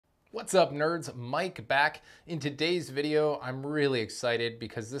What's up, nerds? Mike back. In today's video, I'm really excited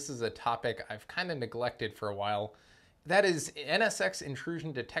because this is a topic I've kind of neglected for a while. That is NSX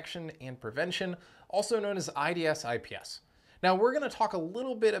intrusion detection and prevention, also known as IDS IPS. Now, we're going to talk a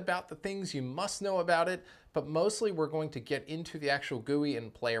little bit about the things you must know about it, but mostly we're going to get into the actual GUI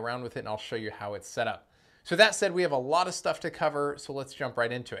and play around with it, and I'll show you how it's set up. So that said, we have a lot of stuff to cover, so let's jump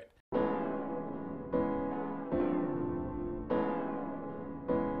right into it.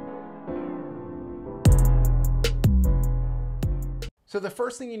 So the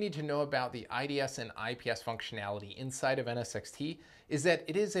first thing you need to know about the IDS and IPS functionality inside of NSX-T is that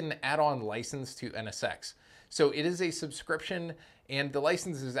it is an add-on license to NSX. So it is a subscription, and the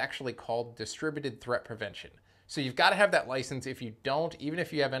license is actually called Distributed Threat Prevention. So you've got to have that license. If you don't, even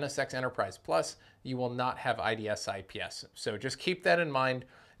if you have NSX Enterprise Plus, you will not have IDS IPS. So just keep that in mind.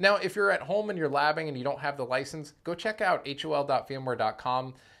 Now, if you're at home and you're labbing and you don't have the license, go check out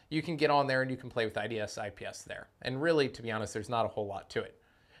hol.vmware.com. You can get on there and you can play with IDS IPS there. And really, to be honest, there's not a whole lot to it.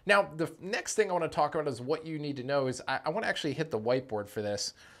 Now, the next thing I want to talk about is what you need to know is I want to actually hit the whiteboard for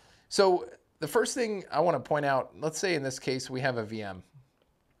this. So the first thing I want to point out, let's say in this case, we have a VM.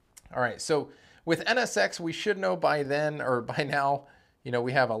 All right, so with NSX, we should know by then or by now,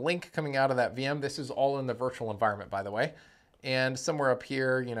 we have a link coming out of that VM. This is all in the virtual environment, by the way. And somewhere up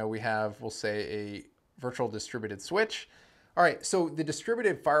here, we have, we'll say, a virtual distributed switch. All right, so the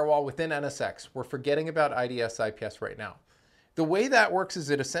distributed firewall within NSX, we're forgetting about IDS IPS right now. The way that works is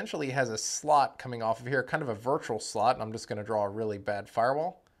it essentially has a slot coming off of here, kind of a virtual slot. And I'm just going to draw a really bad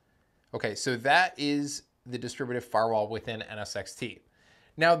firewall. Okay, so that is the distributive firewall within NSX-T.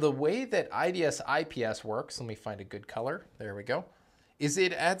 Now, the way that IDS IPS works, let me find a good color. There we go. Is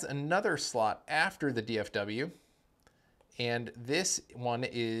it adds another slot after the DFW. And this one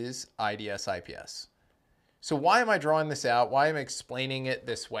is IDS IPS. So why am I drawing this out? Why am I explaining it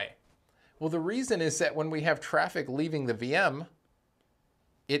this way? Well, the reason is that when we have traffic leaving the VM,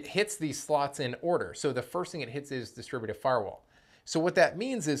 it hits these slots in order. So the first thing it hits is distributive firewall. So what that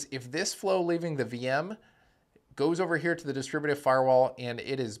means is if this flow leaving the VM goes over here to the distributive firewall and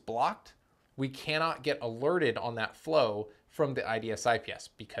it is blocked, we cannot get alerted on that flow from the IDS IPS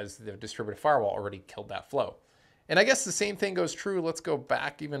because the distributive firewall already killed that flow. And I guess the same thing goes true. Let's go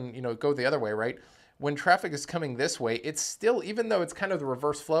back even, go the other way, right? When traffic is coming this way, it's still, even though it's kind of the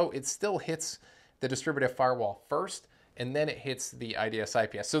reverse flow, it still hits the distributive firewall first, and then it hits the IDS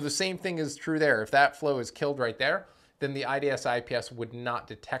IPS. So the same thing is true there. If that flow is killed right there, then the IDS IPS would not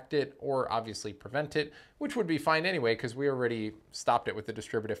detect it or obviously prevent it, which would be fine anyway, because we already stopped it with the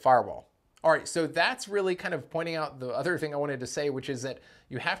distributive firewall. All right, so that's really kind of pointing out the other thing I wanted to say, which is that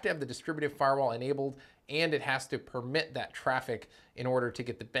you have to have the distributive firewall enabled, and it has to permit that traffic in order to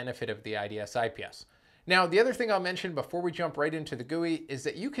get the benefit of the IDS IPS. Now, the other thing I'll mention before we jump right into the GUI is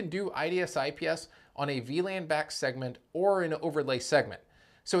that you can do IDS IPS on a VLAN backed segment or an overlay segment.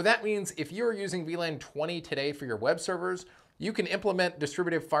 So that means if you're using VLAN 20 today for your web servers, you can implement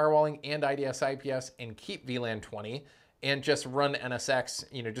distributive firewalling and IDS IPS and keep VLAN 20 and just run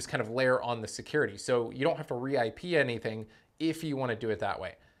NSX, just kind of layer on the security. So you don't have to re-IP anything if you want to do it that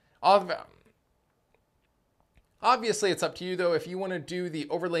way. Obviously, it's up to you though. If you want to do the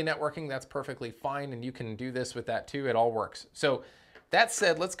overlay networking, that's perfectly fine, and you can do this with that too. It all works. So that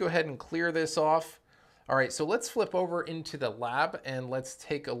said, let's go ahead and clear this off. All right, so let's flip over into the lab and let's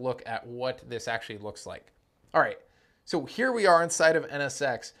take a look at what this actually looks like. All right, so here we are inside of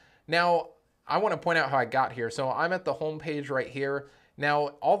NSX. Now, I want to point out how I got here. So I'm at the home page right here. Now,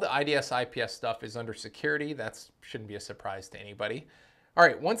 all the IDS IPS stuff is under security. That shouldn't be a surprise to anybody. All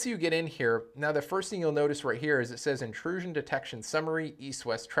right, once you get in here, now the first thing you'll notice right here is it says Intrusion Detection Summary,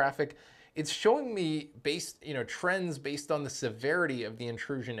 East-West Traffic. It's showing me trends based on the severity of the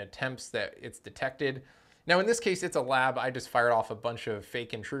intrusion attempts that it's detected. Now, in this case, it's a lab. I just fired off a bunch of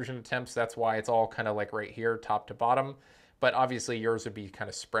fake intrusion attempts. That's why it's all kind of like right here, top to bottom. But obviously, yours would be kind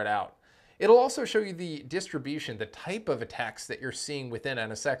of spread out. It'll also show you the distribution, the type of attacks that you're seeing within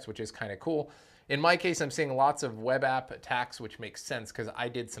NSX, which is kind of cool. In my case, I'm seeing lots of web app attacks, which makes sense because I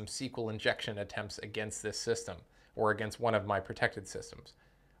did some Sql injection attempts against this system or against one of my protected systems.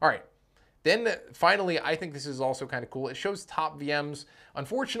 All right. Then finally, I think this is also kind of cool. It shows top VMs.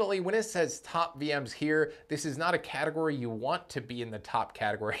 Unfortunately, when it says top VMs here, this is not a category you want to be in the top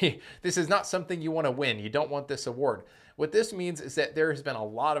category. This is not something you want to win. You don't want this award. What this means is that there has been a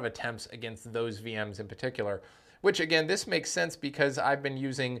lot of attempts against those VMs in particular, which again, this makes sense because I've been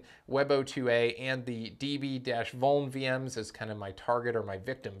using WebO2A and the DB-Vuln VMs as kind of my target or my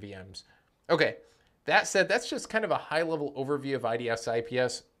victim VMs. Okay, that said, that's just kind of a high-level overview of IDS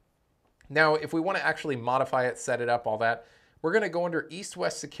IPS. Now, if we want to actually modify it, set it up, all that, we're going to go under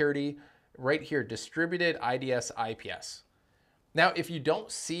East-West Security right here, Distributed IDS IPS. Now, if you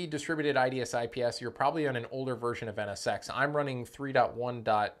don't see Distributed IDS IPS, you're probably on an older version of NSX. I'm running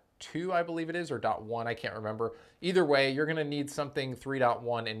 3.1.2, I believe it is, or .1, I can't remember. Either way, you're gonna need something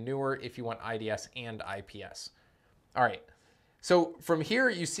 3.1 and newer if you want IDS and IPS. All right, so from here,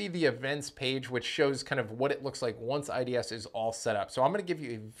 you see the events page, which shows kind of what it looks like once IDS is all set up. So I'm gonna give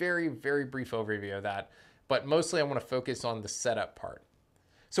you a very, very brief overview of that, but mostly I wanna focus on the setup part.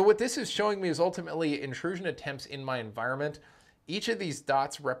 So what this is showing me is ultimately intrusion attempts in my environment. Each of these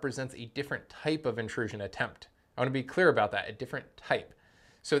dots represents a different type of intrusion attempt. I want to be clear about that, a different type.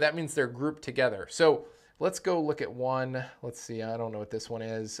 So that means they're grouped together. So let's go look at one. Let's see, I don't know what this one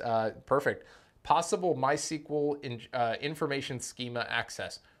is. Perfect. Possible MySQL information schema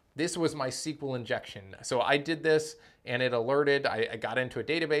access. This was my SQL injection. So I did this and it alerted, I got into a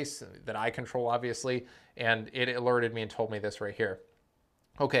database that I control obviously, and it alerted me and told me this right here.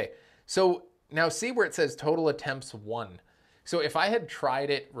 Okay, so now see where it says total attempts 1. So if I had tried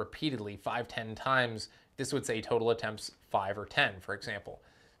it repeatedly 5, 10 times, this would say total attempts 5 or 10, for example.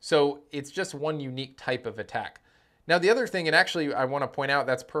 So it's just one unique type of attack. Now the other thing, and actually I want to point out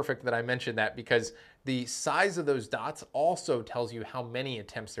that's perfect that I mentioned that, because the size of those dots also tells you how many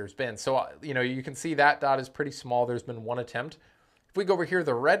attempts there's been. So, you can see that dot is pretty small. There's been 1 attempt. If we go over here,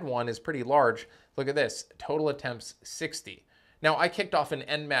 the red one is pretty large. Look at this, total attempts 60. Now I kicked off an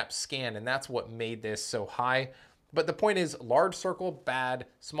Nmap scan and that's what made this so high. But the point is, large circle, bad,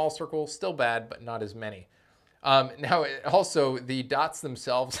 small circle, still bad, but not as many. Now, also, the dots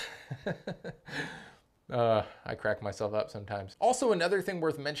themselves, I crack myself up sometimes. Also, another thing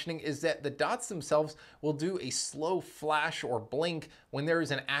worth mentioning is that the dots themselves will do a slow flash or blink when there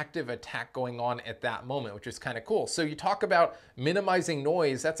is an active attack going on at that moment, which is kind of cool. So you talk about minimizing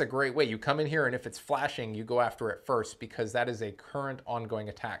noise, that's a great way. You come in here and if it's flashing, you go after it first because that is a current ongoing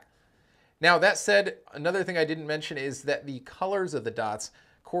attack. Now that said, another thing I didn't mention is that the colors of the dots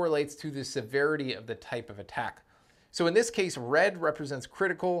correlates to the severity of the type of attack. So in this case, red represents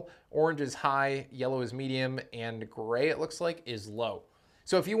critical, orange is high, yellow is medium, and gray, it looks like, is low.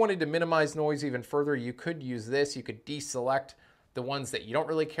 So if you wanted to minimize noise even further, you could use this. You could deselect the ones that you don't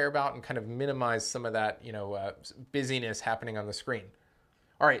really care about and kind of minimize some of that, busyness happening on the screen.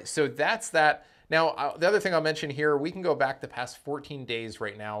 All right, so that's that. Now, the other thing I'll mention here, we can go back the past 14 days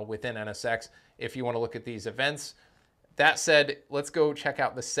right now within NSX if you want to look at these events. That said, let's go check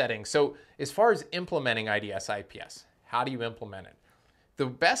out the settings. So as far as implementing IDS IPS, how do you implement it? The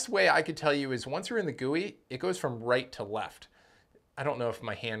best way I could tell you is once you're in the GUI, it goes from right to left. I don't know if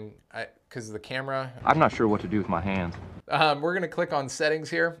my hand, because of the camera. I'm not sure what to do with my hands. We're going to click on settings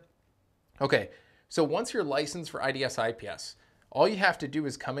here. Okay, so once you're licensed for IDS IPS, all you have to do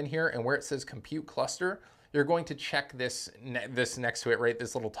is come in here and where it says compute cluster, you're going to check this next to it, right?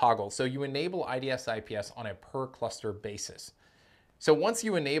 This little toggle. So you enable IDS IPS on a per cluster basis. So once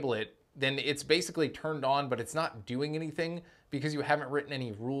you enable it, then it's basically turned on, but it's not doing anything because you haven't written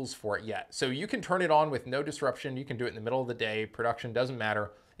any rules for it yet. So you can turn it on with no disruption. You can do it in the middle of the day. Production doesn't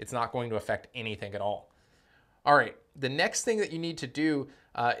matter. It's not going to affect anything at all. All right, the next thing that you need to do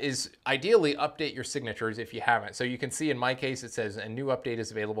is ideally update your signatures if you haven't. So you can see in my case, it says a new update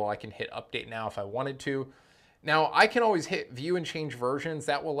is available. I can hit update now if I wanted to. Now I can always hit view and change versions.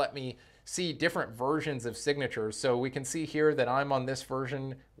 That will let me see different versions of signatures. So we can see here that I'm on this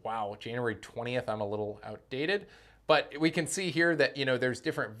version. Wow, January 20th, I'm a little outdated. But we can see here that, there's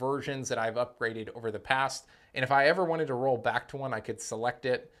different versions that I've upgraded over the past. And if I ever wanted to roll back to one, I could select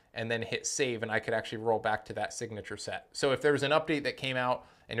it and then hit save, and I could actually roll back to that signature set. So if there's an update that came out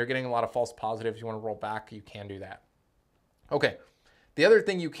and you're getting a lot of false positives, you want to roll back, you can do that. Okay, the other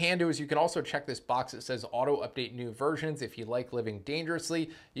thing you can do is you can also check this box that says auto update new versions. If you like living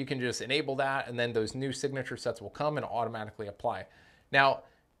dangerously, you can just enable that, and then those new signature sets will come and automatically apply. Now,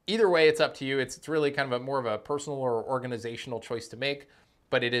 either way, it's up to you. It's really kind of more of a personal or organizational choice to make,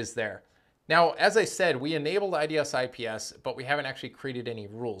 but it is there. Now, as I said, we enabled IDS IPS, but we haven't actually created any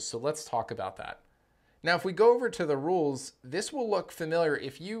rules. So let's talk about that. Now, if we go over to the rules, this will look familiar.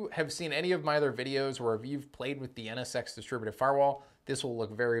 If you have seen any of my other videos or if you've played with the NSX Distributive Firewall, this will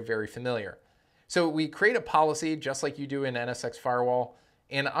look very, very familiar. So we create a policy just like you do in NSX Firewall,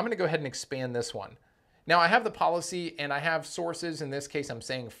 and I'm gonna go ahead and expand this one. Now I have the policy and I have sources. In this case, I'm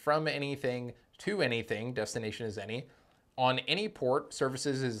saying from anything to anything, destination is any. On any port,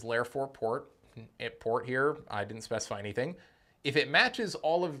 services is layer 4 port. Port here, I didn't specify anything. If it matches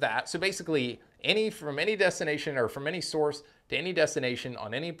all of that, so basically from any destination or from any source to any destination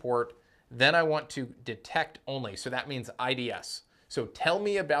on any port, then I want to detect only. So that means IDS. So tell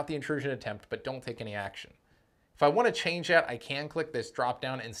me about the intrusion attempt, but don't take any action. If I want to change that, I can click this drop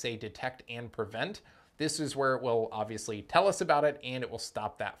down and say detect and prevent. This is where it will obviously tell us about it and it will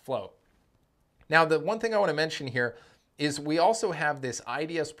stop that flow. Now, the one thing I want to mention here is we also have this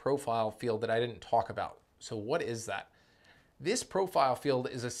IDS profile field that I didn't talk about. So what is that? This profile field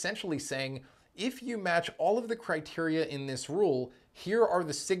is essentially saying, if you match all of the criteria in this rule, here are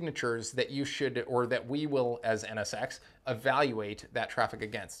the signatures that you should, or that we will as NSX, evaluate that traffic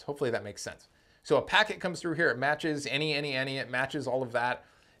against. Hopefully that makes sense. So a packet comes through here, it matches any, it matches all of that.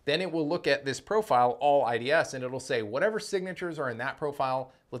 Then it will look at this profile, all IDS, and it'll say whatever signatures are in that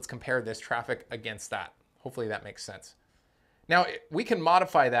profile, let's compare this traffic against that. Hopefully that makes sense. Now we can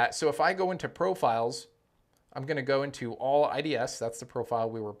modify that. So if I go into profiles, I'm gonna go into all IDS, that's the profile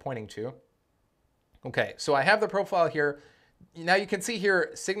we were pointing to. Okay, so I have the profile here. Now you can see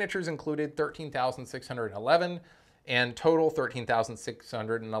here, signatures included 13,611 and total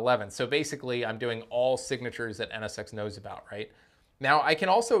 13,611. So basically I'm doing all signatures that NSX knows about, right? Now I can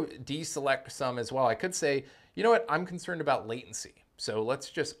also deselect some as well. I could say, you know what, I'm concerned about latency. So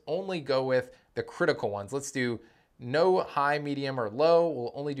let's just only go with the critical ones. Let's do no high, medium, or low.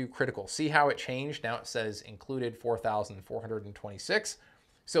 We'll only do critical. See how it changed? Now it says included 4,426.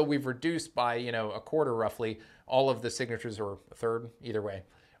 So we've reduced by, a quarter roughly, all of the signatures, or a third, either way,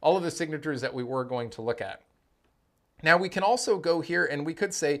 all of the signatures that we were going to look at. Now we can also go here and we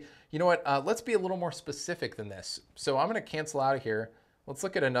could say, you know what, let's be a little more specific than this. So I'm going to cancel out of here. Let's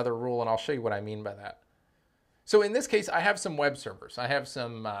look at another rule and I'll show you what I mean by that. So in this case, I have some web servers. I have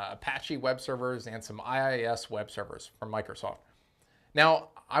some Apache web servers and some IIS web servers from Microsoft. Now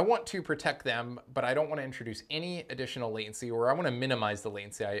I want to protect them, but I don't want to introduce any additional latency, or I want to minimize the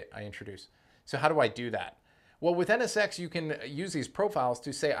latency I introduce. So how do I do that? Well, with NSX, you can use these profiles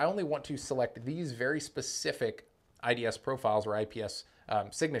to say, I only want to select these very specific IDS profiles, or IPS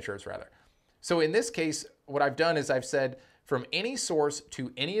signatures rather. So in this case, what I've done is I've said from any source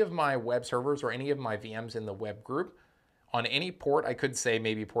to any of my web servers or any of my VMs in the web group on any port, I could say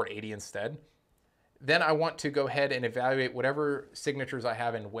maybe port 80 instead. Then I want to go ahead and evaluate whatever signatures I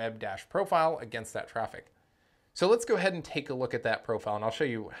have in web-profile against that traffic. So let's go ahead and take a look at that profile and I'll show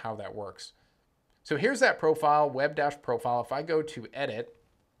you how that works. So here's that profile, web-profile. If I go to edit,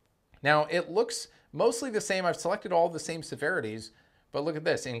 now it looks mostly the same. I've selected all the same severities, but look at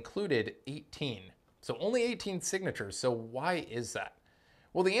this, included 18. So only 18 signatures. So why is that?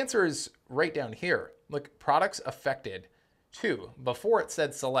 Well, the answer is right down here. Look, products affected 2. Before it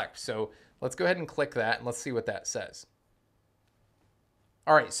said select. So let's go ahead and click that and let's see what that says.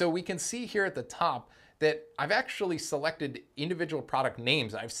 All right, so we can see here at the top that I've actually selected individual product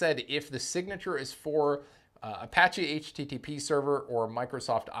names. I've said if the signature is for Apache HTTP server or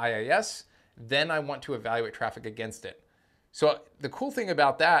Microsoft IIS, then I want to evaluate traffic against it. So the cool thing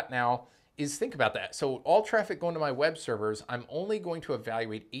about that now is, think about that. So all traffic going to my web servers, I'm only going to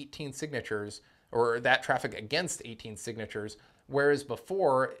evaluate 18 signatures, or that traffic against 18 signatures, whereas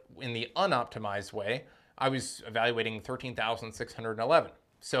before, in the unoptimized way, I was evaluating 13,611.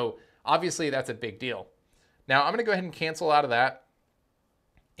 So obviously that's a big deal. Now I'm gonna go ahead and cancel out of that,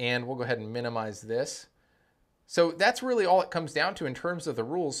 and we'll go ahead and minimize this. So that's really all it comes down to in terms of the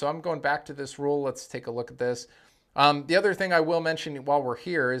rules. So I'm going back to this rule. Let's take a look at this. The other thing I will mention while we're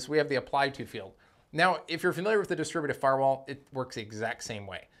here is we have the apply to field. Now, if you're familiar with the distributive firewall, it works the exact same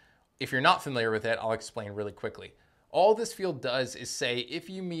way. If you're not familiar with it, I'll explain really quickly. All this field does is say, if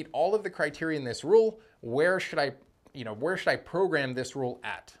you meet all of the criteria in this rule, where should I program this rule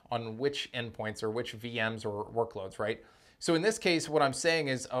at, on which endpoints or which VMs or workloads, right? So in this case, what I'm saying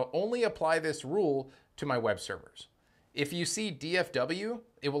is only apply this rule to my web servers. If you see DFW,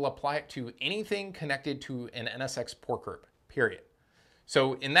 it will apply it to anything connected to an NSX port group, period.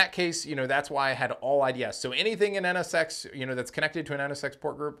 So in that case, that's why I had all IDS. So anything in NSX, that's connected to an NSX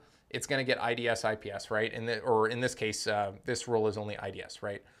port group, it's going to get IDS, IPS, right? Or in this case, this rule is only IDS,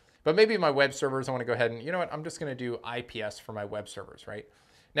 right? But maybe my web servers, I want to go ahead and, you know what, I'm just going to do IPS for my web servers, right?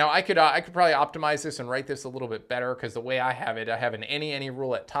 Now I could probably optimize this and write this a little bit better, because the way I have it, I have an any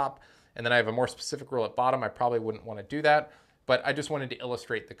rule at top, and then I have a more specific rule at bottom. I probably wouldn't want to do that, but I just wanted to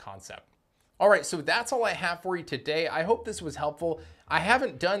illustrate the concept. All right, so that's all I have for you today. I hope this was helpful. I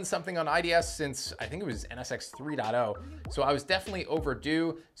haven't done something on IDS since, I think it was NSX 3.0, so I was definitely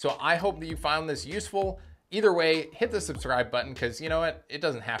overdue. So I hope that you found this useful. Either way, hit the subscribe button, because you know what? It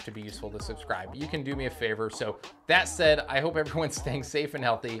doesn't have to be useful to subscribe. You can do me a favor. So that said, I hope everyone's staying safe and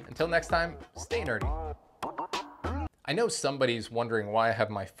healthy. Until next time, stay nerdy. I know somebody's wondering why I have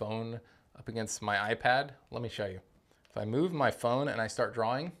my phone up against my iPad. Let me show you. If I move my phone and I start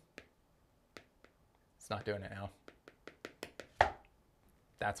drawing, it's not doing it now.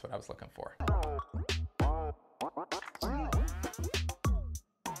 That's what I was looking for.